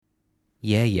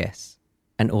Yeah Yes,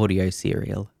 an audio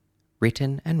serial,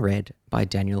 written and read by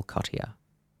Daniel Cottier.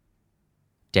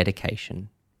 Dedication,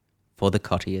 for the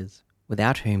Cottiers,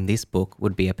 without whom this book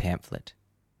would be a pamphlet.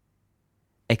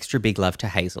 Extra big love to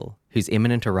Hazel, whose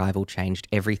imminent arrival changed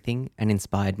everything and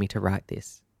inspired me to write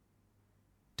this.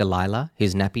 Delilah,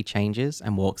 whose nappy changes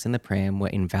and walks in the pram were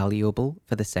invaluable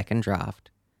for the second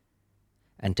draft.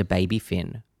 And to baby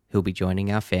Finn, who'll be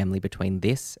joining our family between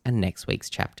this and next week's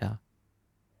chapter.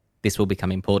 This will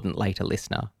become important later,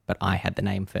 listener, but I had the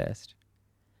name first.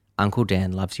 Uncle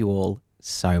Dan loves you all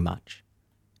so much.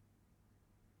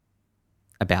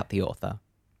 About the author.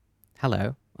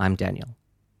 Hello, I'm Daniel.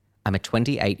 I'm a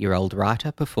 28-year-old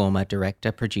writer, performer,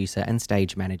 director, producer and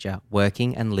stage manager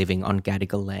working and living on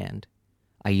Gadigal land.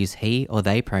 I use he or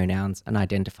they pronouns and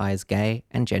identify as gay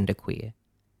and genderqueer.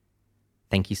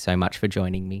 Thank you so much for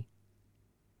joining me.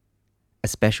 A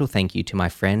special thank you to my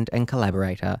friend and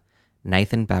collaborator,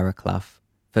 Nathan Barraclough,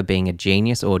 for being a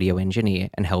genius audio engineer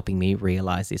and helping me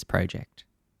realise this project.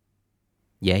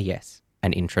 Yeah Yes,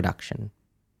 an introduction.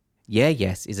 Yeah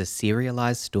Yes is a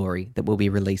serialised story that will be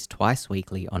released twice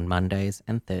weekly on Mondays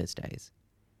and Thursdays.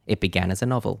 It began as a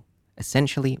novel.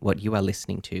 Essentially, what you are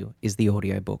listening to is the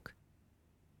audiobook.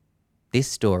 This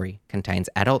story contains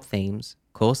adult themes,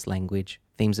 coarse language,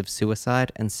 themes of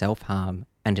suicide and self-harm,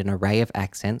 and an array of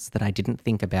accents that I didn't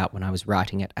think about when I was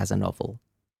writing it as a novel.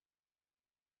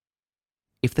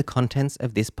 If the contents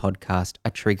of this podcast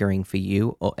are triggering for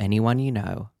you or anyone you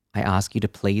know, I ask you to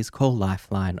please call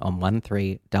Lifeline on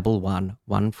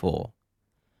 131114.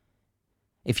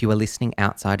 If you are listening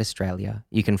outside Australia,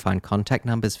 you can find contact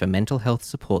numbers for mental health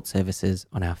support services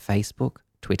on our Facebook,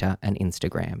 Twitter and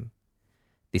Instagram.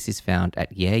 This is found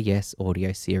at Yeah Yes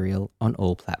Audio Serial on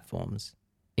all platforms,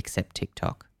 except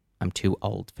TikTok. I'm too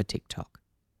old for TikTok.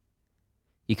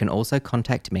 You can also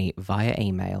contact me via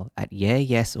email at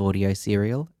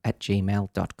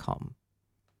yeahyesaudioSerial@gmail.com.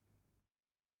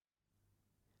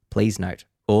 Please note,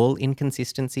 all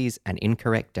inconsistencies and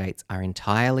incorrect dates are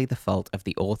entirely the fault of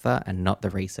the author and not the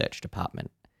research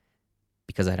department,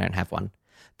 because I don't have one.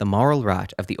 The moral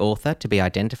right of the author to be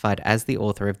identified as the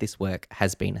author of this work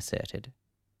has been asserted.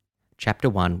 Chapter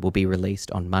 1 will be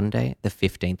released on Monday, the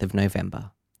 15th of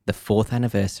November. The 4th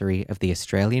anniversary of the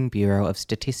Australian Bureau of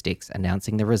Statistics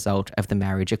announcing the result of the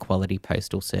Marriage Equality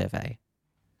Postal Survey.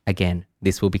 Again,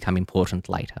 this will become important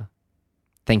later.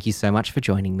 Thank you so much for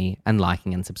joining me and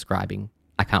liking and subscribing.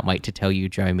 I can't wait to tell you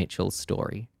Joe Mitchell's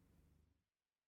story.